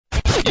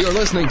You're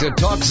listening to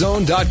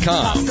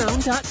TalkZone.com.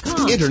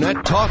 TalkZone.com.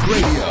 Internet Talk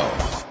Radio.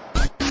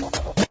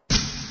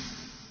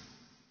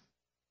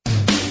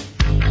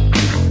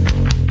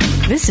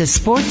 This is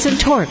Sports and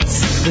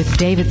Torts with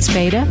David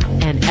Spada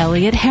and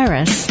Elliot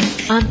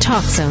Harris on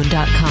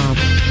TalkZone.com.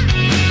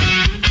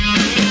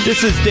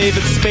 This is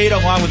David Spada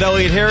along with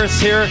Elliot Harris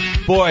here.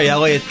 Boy,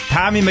 Elliot,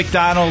 Tommy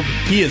McDonald,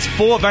 he is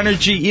full of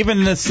energy even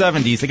in his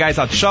 70s. The guy's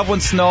out shoveling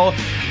snow,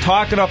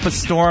 talking up a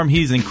storm.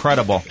 He's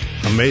incredible.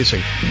 Amazing.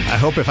 I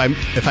hope if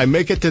I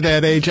make it to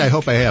that age, I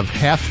hope I have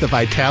half the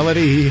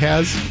vitality he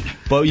has.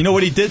 But you know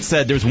what he did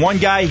said? There's one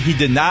guy he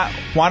did not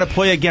want to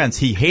play against.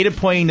 He hated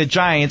playing the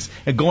Giants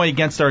and going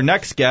against our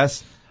next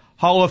guest,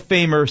 Hall of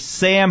Famer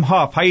Sam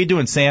Huff. How you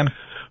doing, Sam?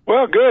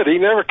 Well, good. He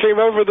never came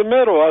over the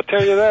middle, I'll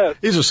tell you that.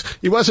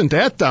 He wasn't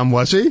that dumb,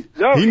 was he?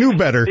 No. He knew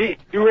better. He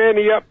ran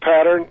the up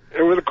pattern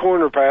with a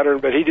corner pattern,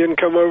 but he didn't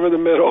come over the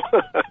middle.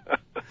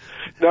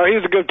 No,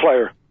 he's a good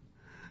player.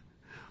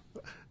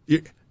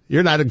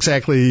 You're not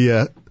exactly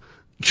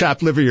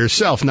chopped liver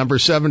yourself. Number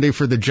 70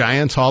 for the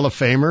Giants, Hall of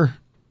Famer.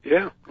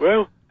 Yeah,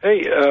 well,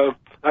 hey,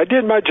 I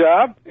did my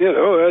job. You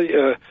know,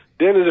 I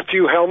dented a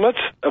few helmets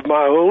of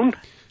my own,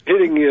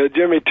 hitting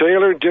Jimmy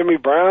Taylor, Jimmy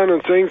Brown,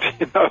 and things.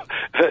 You know,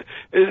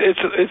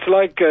 it's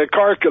like a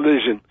car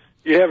collision.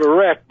 You have a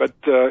wreck, but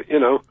you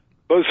know,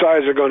 both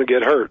sides are going to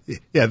get hurt.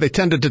 Yeah, they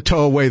tended to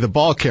tow away the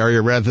ball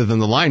carrier rather than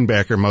the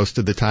linebacker most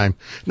of the time.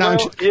 Now,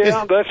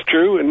 well, that's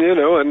true, and you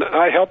know, and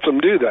I helped them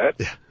do that.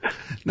 Yeah.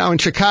 Now in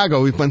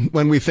Chicago,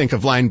 when we think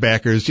of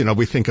linebackers, you know,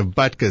 we think of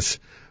Butkus,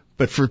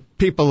 but for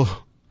people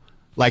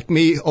like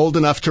me, old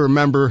enough to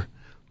remember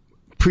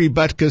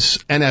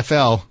pre-Butkus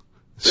NFL,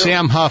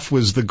 Sam Huff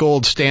was the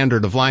gold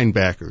standard of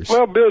linebackers.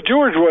 Well, Bill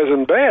George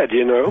wasn't bad,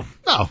 you know.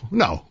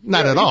 No,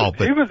 not at all.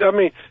 He was. I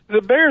mean,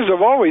 the Bears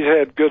have always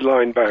had good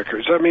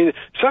linebackers. I mean,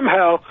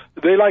 somehow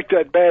they like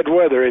that bad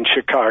weather in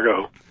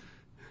Chicago.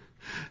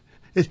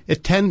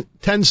 It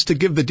tends to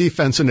give the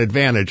defense an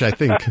advantage, I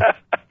think.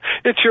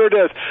 It sure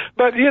does.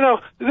 But, you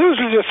know, those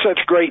were just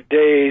such great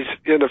days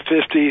in the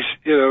 50s,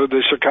 you know,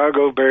 the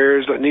Chicago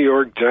Bears, the New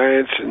York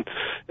Giants, and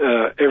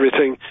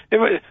everything.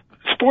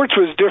 Sports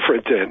was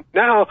different then.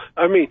 Now,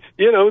 I mean,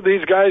 you know,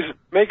 these guys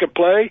make a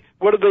play.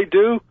 What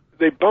do?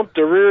 They bump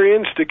their rear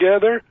ends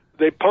together.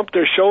 They pump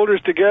their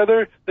shoulders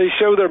together. They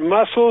show their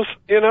muscles,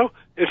 you know.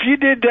 If you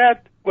did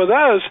that with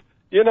us,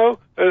 you know,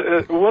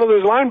 one of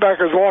those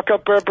linebackers walk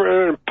up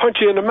there and punch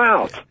you in the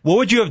mouth. What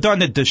would you have done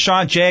to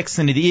Deshaun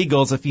Jackson of the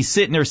Eagles if he's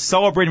sitting there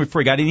celebrating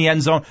before he got in the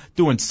end zone,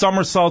 doing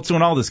somersaults,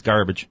 doing all this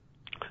garbage?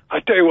 I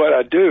tell you what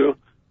I'd do.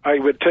 I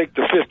would take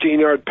the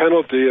 15-yard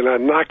penalty and I'd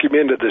knock him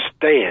into the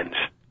stands.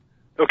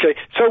 Okay,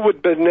 so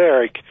would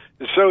Bednarik.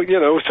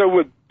 So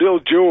would Bill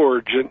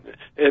George,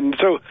 and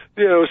so,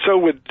 you know, so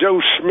would Joe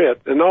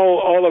Schmidt and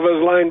all of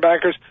us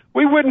linebackers.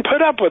 We wouldn't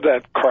put up with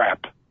that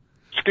crap.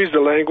 Excuse the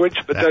language,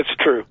 but that's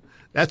true.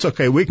 That's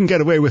okay. We can get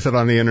away with it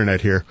on the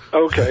internet here.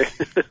 Okay.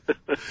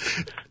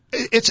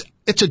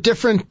 It's a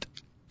different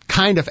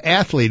kind of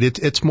athlete.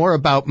 It's more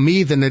about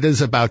me than it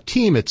is about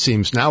team, it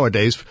seems,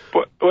 nowadays.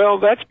 Well,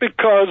 that's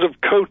because of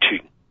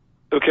coaching.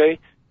 Okay?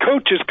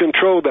 Coaches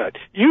control that.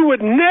 You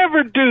would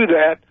never do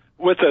that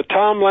with a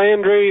Tom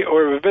Landry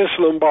or a Vince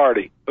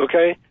Lombardi.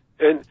 Okay?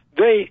 And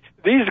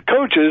these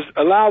coaches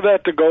allow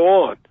that to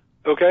go on.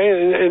 Okay?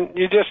 And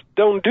you just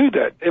don't do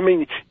that. I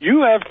mean,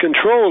 you have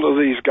control of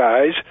these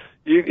guys.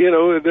 You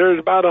know, there's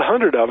about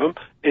 100 of them,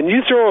 and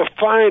you throw a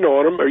fine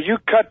on them, or you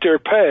cut their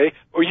pay,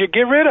 or you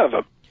get rid of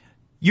them.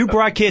 You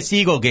broadcast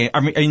the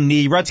in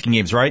the Redskin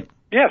games, right?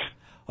 Yes.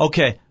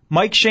 Okay.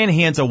 Mike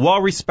Shanahan's a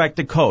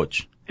well-respected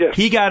coach. Yes.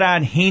 He got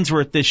on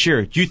Hainsworth this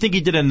year. Do you think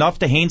he did enough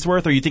to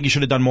Hainsworth, or you think he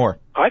should have done more?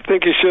 I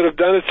think he should have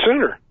done it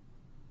sooner.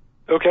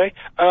 Okay?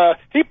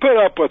 He put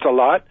up with a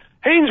lot.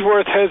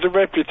 Hainsworth has a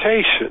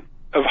reputation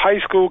of high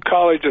school,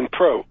 college, and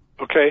pro.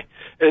 Okay?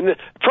 And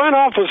front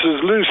offices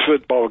lose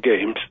football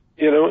games.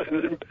 You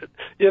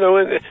know,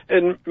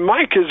 and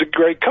Mike is a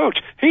great coach.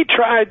 He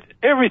tried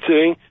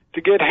everything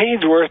to get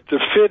Hainsworth to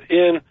fit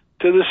in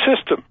to the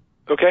system.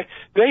 Okay,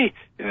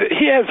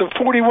 he has a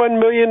 $41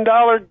 million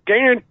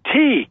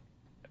guarantee.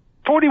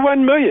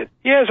 $41 million.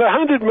 He has a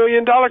 $100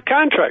 million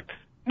contract.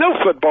 No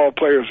football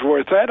player's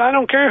worth that. I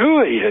don't care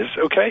who he is.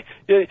 Okay,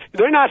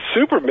 they're not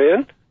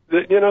supermen.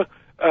 You know,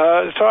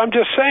 so I'm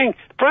just saying,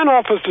 front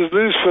offices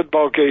lose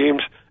football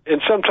games,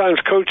 and sometimes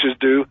coaches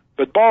do.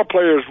 But ball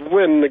players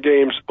win the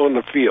games on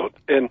the field.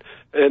 And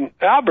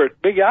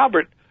Big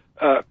Albert,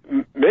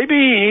 maybe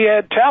he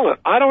had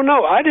talent. I don't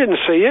know. I didn't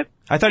see it.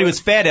 I thought he was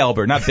Fat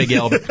Albert, not Big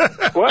Albert.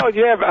 Well,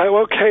 yeah,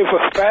 okay,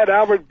 well, Fat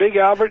Albert, Big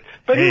Albert.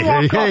 But he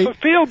walked off the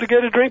field to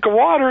get a drink of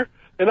water.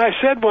 And I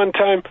said one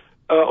time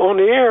on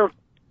the air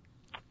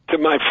to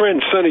my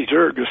friend Sonny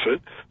Jurgensen,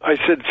 I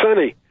said,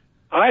 Sonny,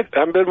 I've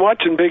been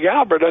watching Big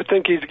Albert. I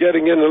think he's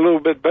getting in a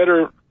little bit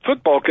better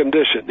football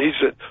condition. He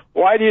said,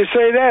 why do you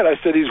say that?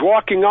 I said, he's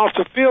walking off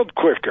the field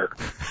quicker.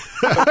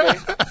 Okay.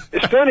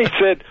 Sonny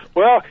said,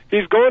 well,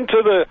 he's going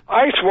to the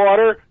ice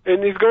water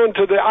and he's going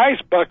to the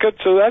ice bucket,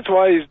 so that's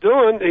why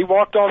he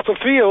walked off the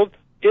field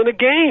in a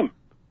game.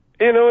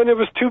 You know, and it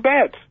was too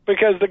bad.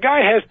 because the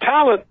guy has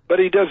talent, but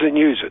he doesn't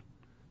use it.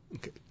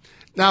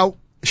 Now,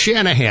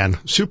 Shanahan,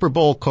 Super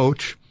Bowl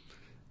coach,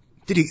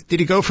 did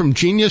he go from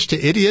genius to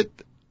idiot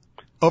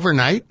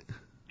overnight?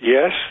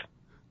 Yes.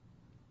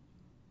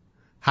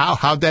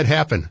 How'd that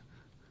happen?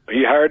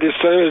 He hired his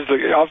son as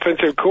the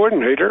offensive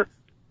coordinator,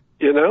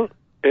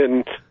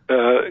 and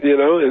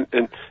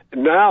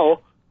now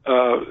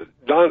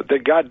they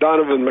got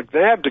Donovan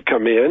McNabb to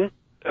come in,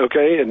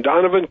 okay, and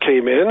Donovan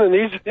came in, and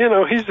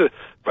he's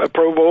a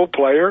Pro Bowl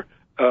player,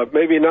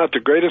 maybe not the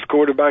greatest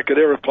quarterback that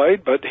ever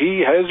played, but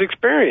he has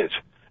experience.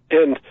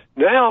 And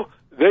now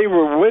they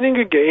were winning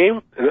a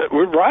game, and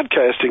we're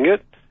broadcasting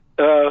it,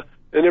 and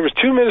there was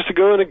 2 minutes to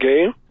go in the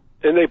game,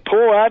 and they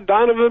pull out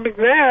Donovan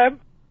McNabb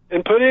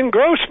and put in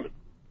Grossman.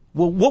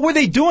 Well, what were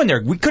they doing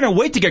there? We couldn't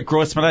wait to get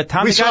Grossman at that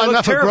time. We saw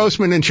enough of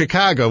Grossman in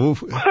Chicago.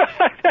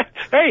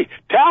 Hey,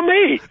 tell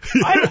me.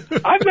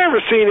 I've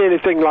never seen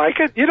anything like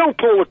it. You don't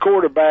pull the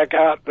quarterback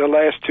out the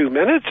last 2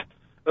 minutes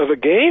of a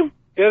game,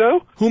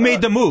 Who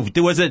made the move?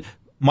 Was it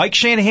Mike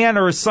Shanahan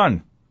or his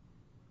son?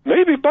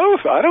 Maybe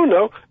both. I don't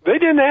know. They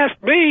didn't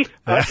ask me,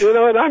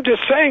 and I'm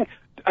just saying.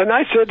 And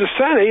I said to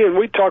Sonny, and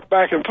we talked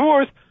back and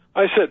forth,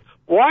 I said,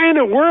 why in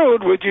the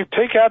world would you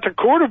take out the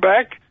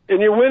quarterback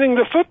and you're winning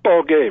the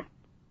football game?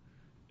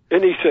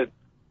 And he said,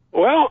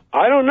 well,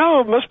 I don't know.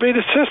 It must be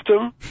the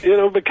system,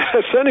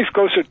 because Sonny's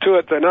closer to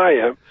it than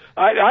I am.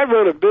 I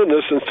run a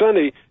business, and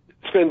Sonny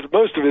spends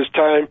most of his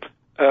time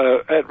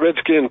at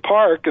Redskin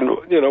Park and,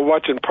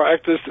 watching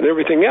practice and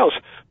everything else.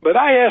 But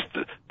I asked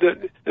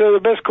the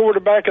best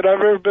quarterback that I've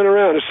ever been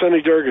around is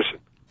Sonny Jurgensen.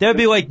 That'd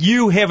be like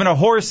you having a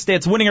horse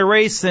that's winning a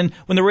race, and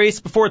when the race,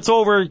 before it's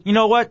over, you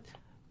know what?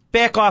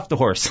 Back off the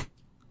horse.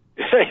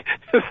 Hey,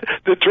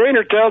 the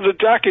trainer tells the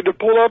jockey to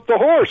pull up the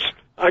horse.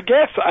 I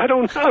guess. I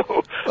don't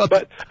know.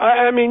 But,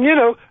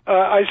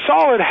 I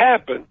saw it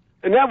happen,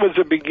 and that was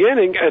the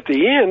beginning at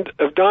the end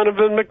of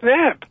Donovan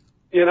McNabb,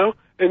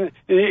 and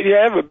you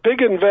have a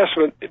big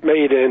investment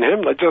made in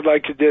him, just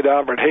like you did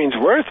Albert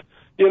Hainsworth,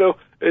 and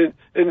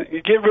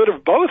you get rid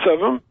of both of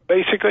them,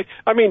 basically.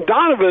 I mean,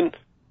 Donovan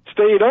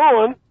stayed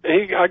on.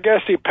 I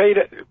guess he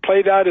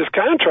played out his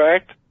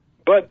contract,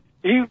 but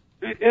he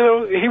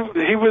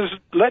was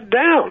let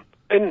down.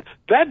 And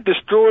that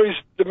destroys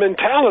the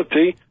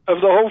mentality of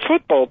the whole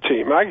football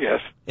team, I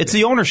guess. It's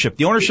the ownership.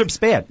 The ownership's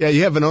bad. Yeah,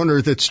 you have an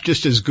owner that's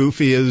just as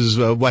goofy as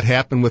what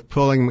happened with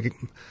pulling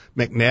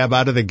McNabb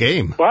out of the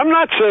game. Well, I'm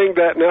not saying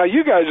that now.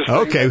 You guys are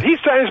saying okay. That. He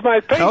signs my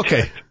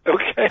paycheck.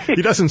 Okay.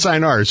 He doesn't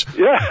sign ours.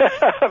 Yeah,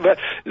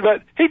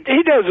 but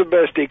he does the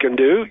best he can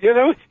do.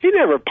 He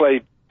never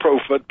played pro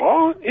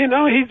football.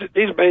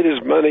 He's made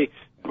his money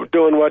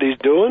doing what he's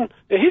doing.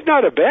 He's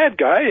not a bad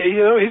guy.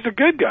 He's a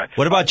good guy.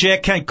 What about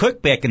Jack Kent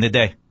Cooke back in the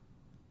day?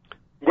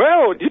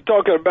 Well, you're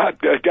talking about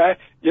a guy,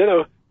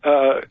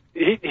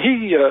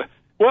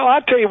 well,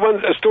 I'll tell you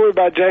a story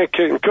about Jack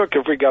Kent Cooke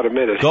if we got a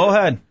minute. Go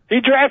ahead.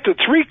 He drafted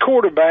 3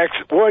 quarterbacks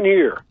 1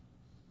 year.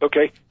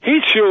 Okay.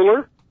 Heath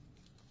Schuler,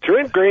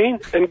 Trent Green,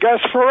 and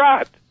Gus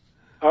Frerotte.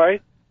 All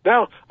right.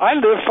 Now, I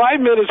live 5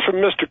 minutes from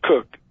Mr.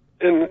 Cooke,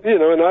 and I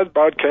was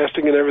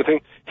broadcasting and everything.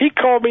 He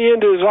called me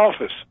into his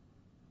office.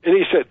 And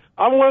he said,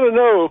 I want to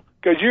know,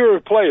 because you're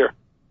a player,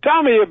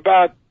 tell me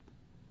about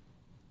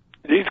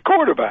these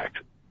quarterbacks.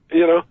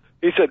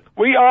 He said,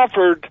 we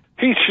offered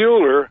Heath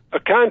Schuler a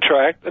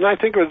contract, and I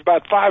think it was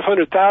about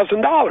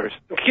 $500,000.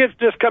 The kid's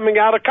just coming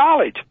out of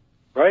college,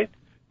 right?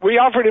 We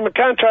offered him a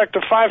contract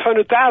of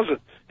 $500,000.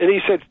 And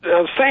he said,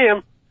 now,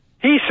 Sam,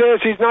 he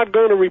says he's not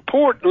going to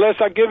report unless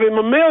I give him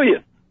 $1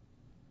 million,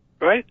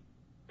 right?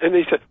 And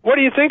he said, what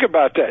do you think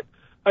about that?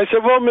 I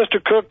said, well,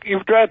 Mr. Cooke,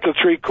 you've drafted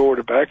 3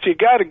 quarterbacks. You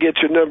got to get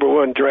your number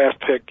 1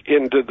 draft pick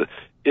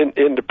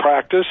into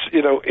practice,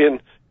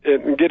 and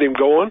get him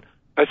going.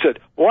 I said,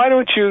 why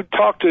don't you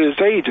talk to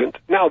his agent?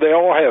 Now, they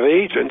all have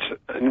agents,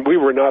 and we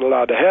were not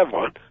allowed to have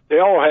one. They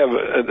all have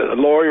a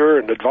lawyer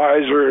and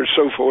advisor and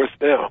so forth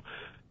now.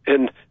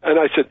 And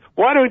I said,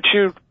 why don't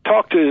you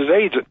talk to his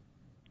agent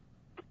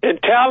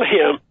and tell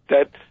him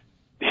that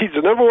he's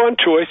the number 1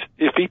 choice.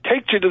 If he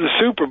takes you to the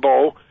Super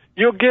Bowl,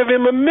 you'll give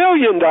him $1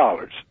 million.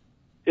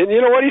 And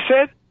you know what he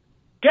said?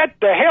 Get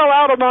the hell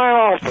out of my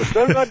office.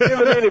 I'm not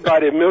giving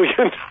anybody $1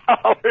 million.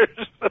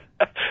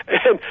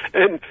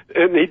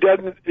 and he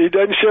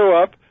doesn't show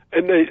up.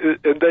 And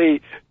they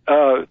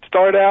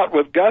start out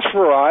with Gus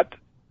Frerotte,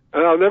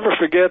 and I'll never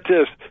forget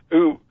this,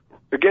 who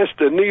against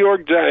the New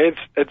York Giants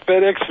at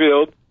FedEx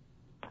Field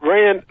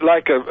ran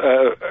like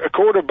a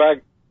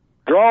quarterback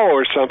draw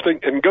or something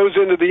and goes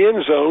into the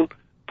end zone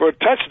for a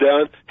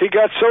touchdown. He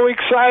got so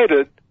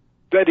excited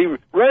that he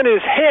ran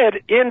his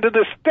head into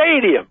the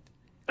stadium.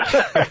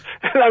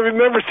 And I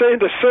remember saying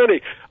to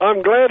Sonny,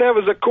 I'm glad I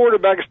was a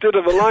quarterback instead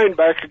of a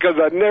linebacker because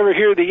I'd never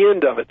hear the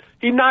end of it.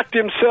 He knocked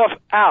himself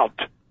out.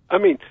 I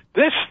mean,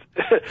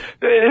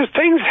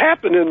 things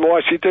happen in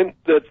Washington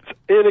that's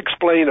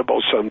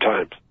inexplainable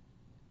sometimes.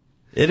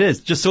 It is.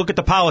 Just look at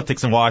the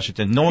politics in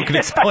Washington. No one can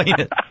explain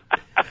it.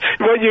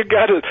 Well, you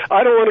got it.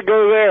 I don't want to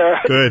go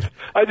there. Good.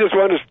 I just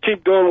want to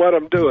keep doing what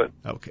I'm doing.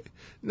 Okay.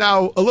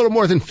 Now, a little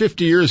more than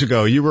 50 years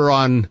ago, you were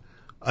on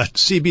a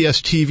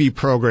CBS TV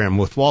program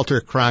with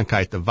Walter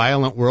Cronkite, The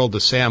Violent World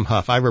of Sam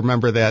Huff. I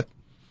remember that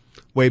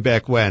way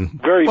back when.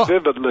 Very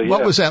vividly.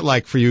 What was that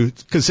like for you?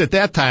 Because at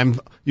that time,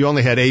 you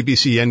only had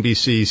ABC,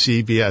 NBC,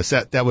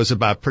 CBS. That was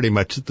about pretty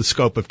much the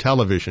scope of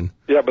television.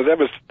 Yeah, but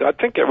I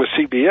think that was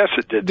CBS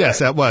that did that. Yes,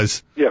 that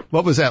was. Yeah.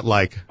 What was that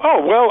like?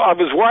 Oh, well, I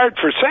was wired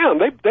for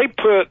sound. They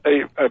put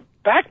a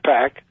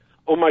backpack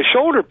on my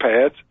shoulder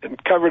pads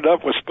and covered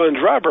up with sponge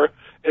rubber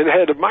and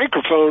had a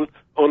microphone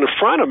on the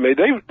front of me.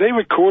 They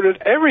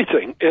recorded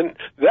everything, and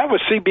that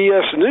was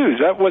CBS News.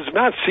 That was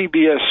not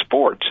CBS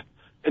Sports.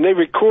 And they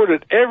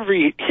recorded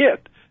every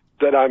hit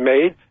that I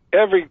made,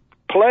 every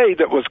play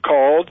that was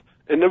called,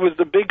 and there was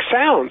the big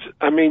sounds.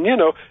 I mean, you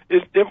know,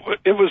 it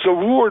was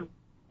award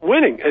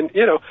winning. And,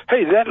 you know,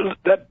 hey,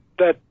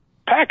 that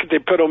packet they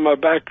put on my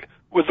back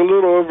was a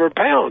little over a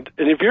pound.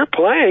 And if you're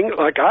playing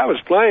like I was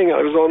playing,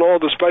 I was on all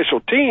the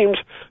special teams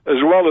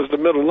as well as the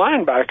middle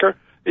linebacker,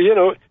 you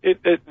know,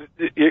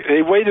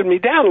 they weighted me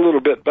down a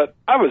little bit, but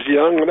I was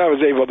young and I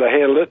was able to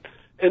handle it.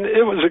 And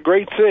it was a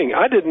great thing.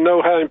 I didn't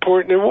know how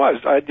important it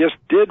was. I just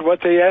did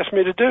what they asked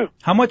me to do.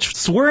 How much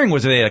swearing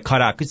was there to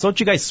cut out? 'Cause don't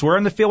you guys swear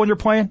on the field when you're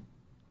playing?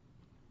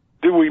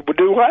 Do we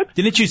do what?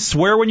 Didn't you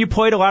swear when you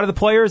played, a lot of the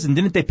players, and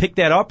didn't they pick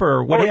that up,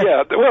 or what? Oh,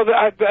 yeah. Well,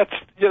 that's,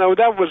 you know,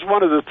 that was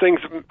one of the things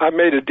I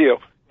made a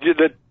deal.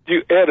 That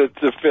you edit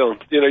the film.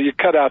 You know, you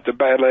cut out the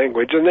bad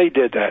language, and they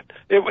did that.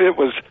 It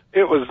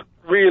was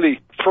really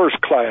first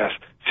class.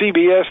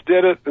 CBS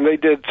did it, and they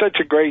did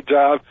such a great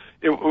job.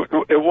 It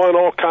won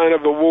all kind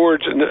of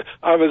awards, and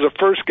I was the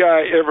first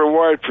guy ever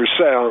wired for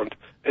sound,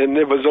 and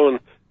it was on.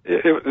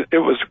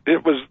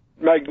 It was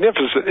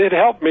magnificent. It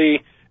helped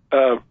me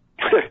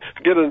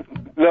get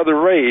another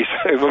raise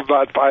of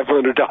about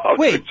 $500.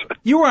 Wait,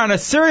 you were on a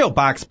cereal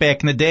box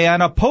back in the day,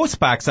 on a post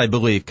box, I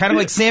believe, kind of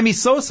like Sammy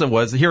Sosa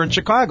was here in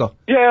Chicago.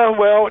 Yeah,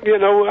 well, you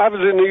know, I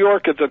was in New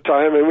York at the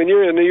time, and when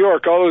you're in New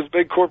York, all those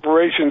big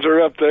corporations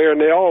are up there, and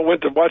they all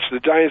went to watch the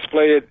Giants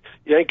play at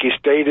Yankee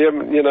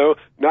Stadium. You know,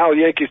 now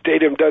Yankee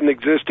Stadium doesn't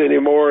exist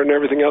anymore and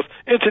everything else.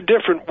 It's a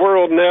different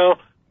world now,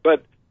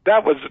 but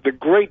that was the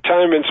great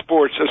time in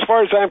sports. As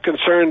far as I'm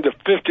concerned, the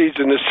 50s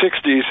and the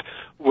 60s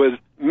was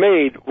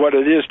made what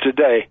it is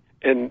today,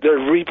 and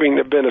they're reaping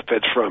the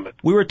benefits from it.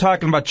 We were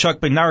talking about Chuck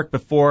Bednarik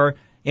before,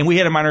 and we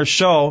had him on our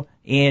show,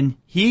 and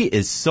he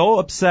is so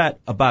upset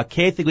about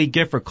Kathy Lee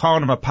Gifford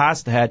calling him a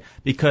pasta head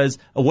because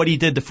of what he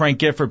did to Frank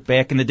Gifford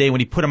back in the day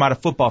when he put him out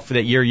of football for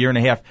that year and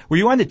a half. Were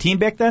you on the team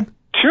back then?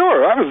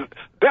 Sure.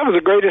 That was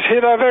the greatest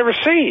hit I've ever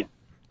seen.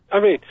 I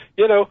mean,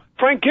 you know,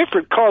 Frank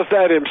Gifford caused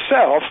that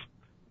himself.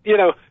 You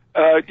know,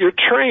 you're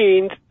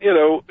trained, you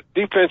know,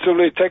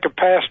 defensively to take a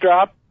pass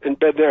drop, and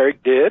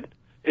Bednarik did,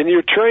 and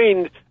you're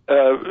trained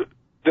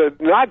to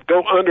not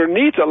go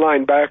underneath a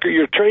linebacker.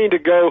 You're trained to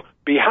go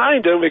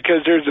behind him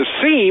because there's a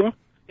seam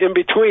in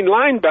between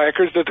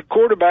linebackers that the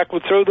quarterback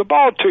would throw the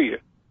ball to you.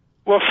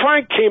 Well,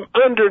 Frank came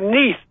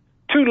underneath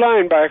two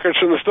linebackers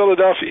from the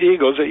Philadelphia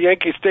Eagles at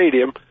Yankee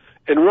Stadium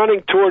and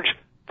running towards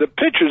the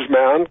pitcher's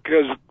mound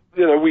because,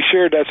 you know, we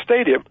shared that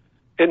stadium.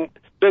 And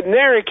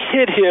Bednarik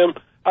hit him.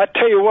 I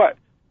tell you what,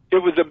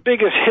 it was the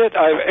biggest hit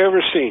I've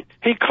ever seen.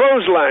 He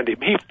clotheslined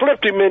him. He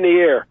flipped him in the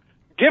air.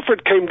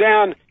 Gifford came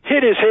down,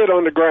 hit his head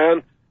on the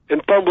ground,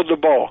 and fumbled the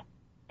ball.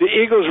 The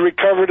Eagles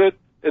recovered it,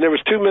 and there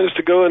was 2 minutes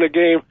to go in the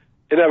game,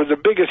 and that was the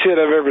biggest hit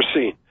I've ever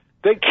seen.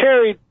 They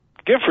carried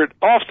Gifford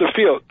off the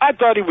field. I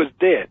thought he was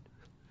dead.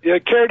 They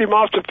carried him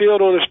off the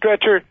field on a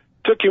stretcher,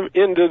 took him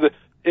into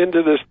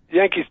the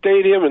Yankee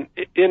Stadium and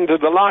into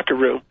the locker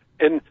room,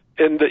 and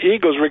the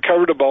Eagles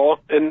recovered the ball,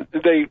 and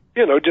they,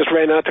 you know, just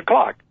ran out the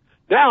clock.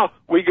 Now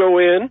we go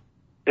in,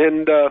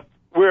 and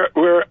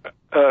we're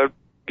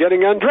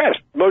getting undressed.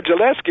 Mo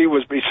Gillespie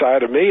was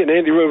beside of me, and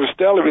Andy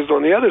Robustelli was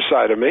on the other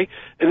side of me,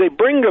 and they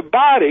bring the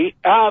body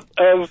out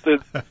of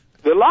the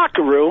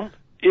locker room,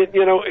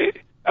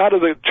 out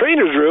of the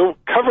trainer's room,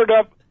 covered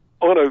up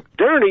on a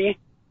gurney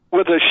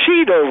with a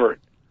sheet over it.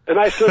 And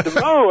I said to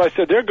Mo,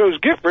 there goes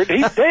Gifford.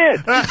 He's dead.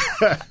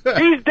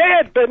 He's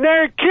dead.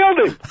 Bednarik killed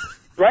him,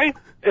 right?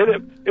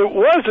 And it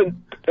wasn't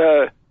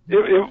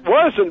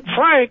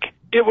Frank.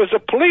 It was a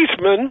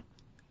policeman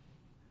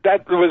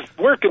that was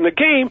working the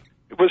game.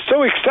 He was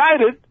so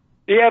excited,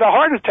 he had a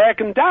heart attack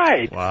and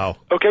died. Wow.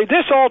 Okay,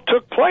 this all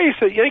took place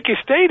at Yankee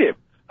Stadium.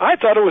 I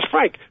thought it was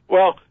Frank.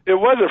 Well, it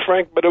wasn't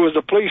Frank, but it was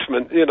a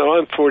policeman. You know,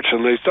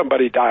 unfortunately,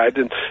 somebody died.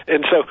 And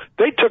so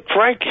they took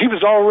Frank. He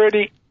was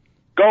already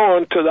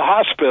gone to the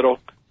hospital,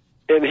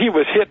 and he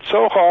was hit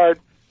so hard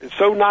and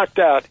so knocked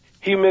out,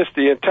 he missed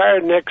the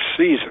entire next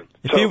season.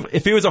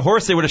 If he was a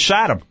horse, they would have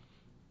shot him.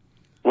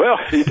 Well,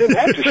 he didn't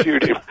have to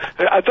shoot him.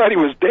 I thought he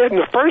was dead in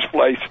the first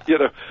place, you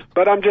know.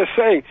 But I'm just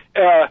saying,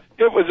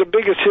 it was the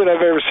biggest hit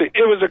I've ever seen.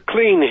 It was a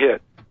clean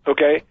hit,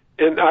 okay?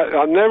 And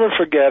I'll never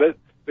forget it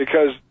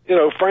because, you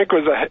know, Frank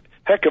was a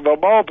heck of a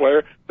ball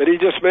player, but he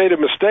just made a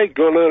mistake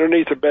going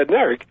underneath of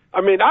Bednarik.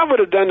 I mean, I would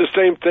have done the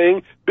same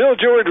thing. Bill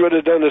George would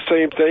have done the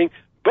same thing.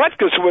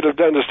 Butkus would have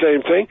done the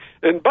same thing.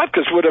 And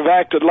Butkus would have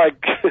acted like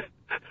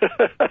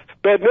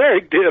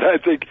Bednarik did, I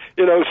think,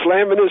 you know,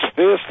 slamming his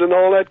fist and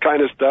all that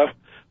kind of stuff.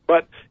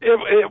 But it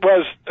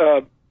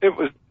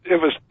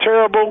was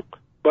terrible.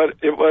 But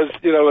it was,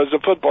 as a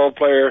football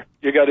player,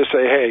 you got to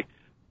say, hey,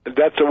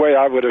 that's the way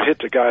I would have hit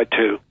the guy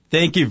too.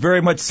 Thank you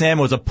very much, Sam.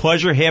 It was a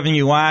pleasure having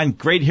you on.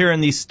 Great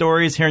hearing these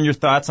stories, hearing your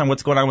thoughts on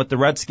what's going on with the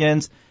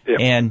Redskins. Yep.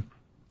 And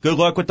good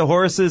luck with the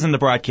horses and the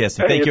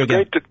broadcasting. Thank you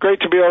again.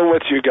 Great to be on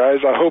with you guys.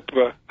 I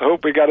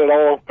hope we got it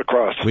all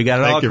across. We got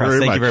it all across.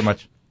 Thank you very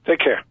much. Take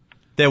care.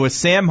 There was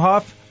Sam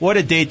Huff. What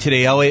a day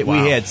today, Elliot.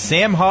 Wow. We had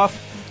Sam Huff,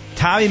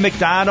 Tommy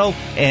McDonald,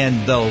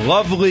 and the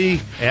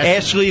lovely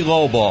Ashley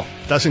Lobo.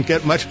 Doesn't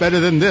get much better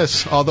than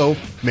this, although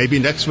maybe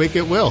next week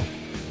it will.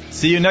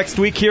 See you next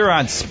week here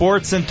on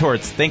Sports and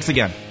Torts. Thanks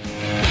again.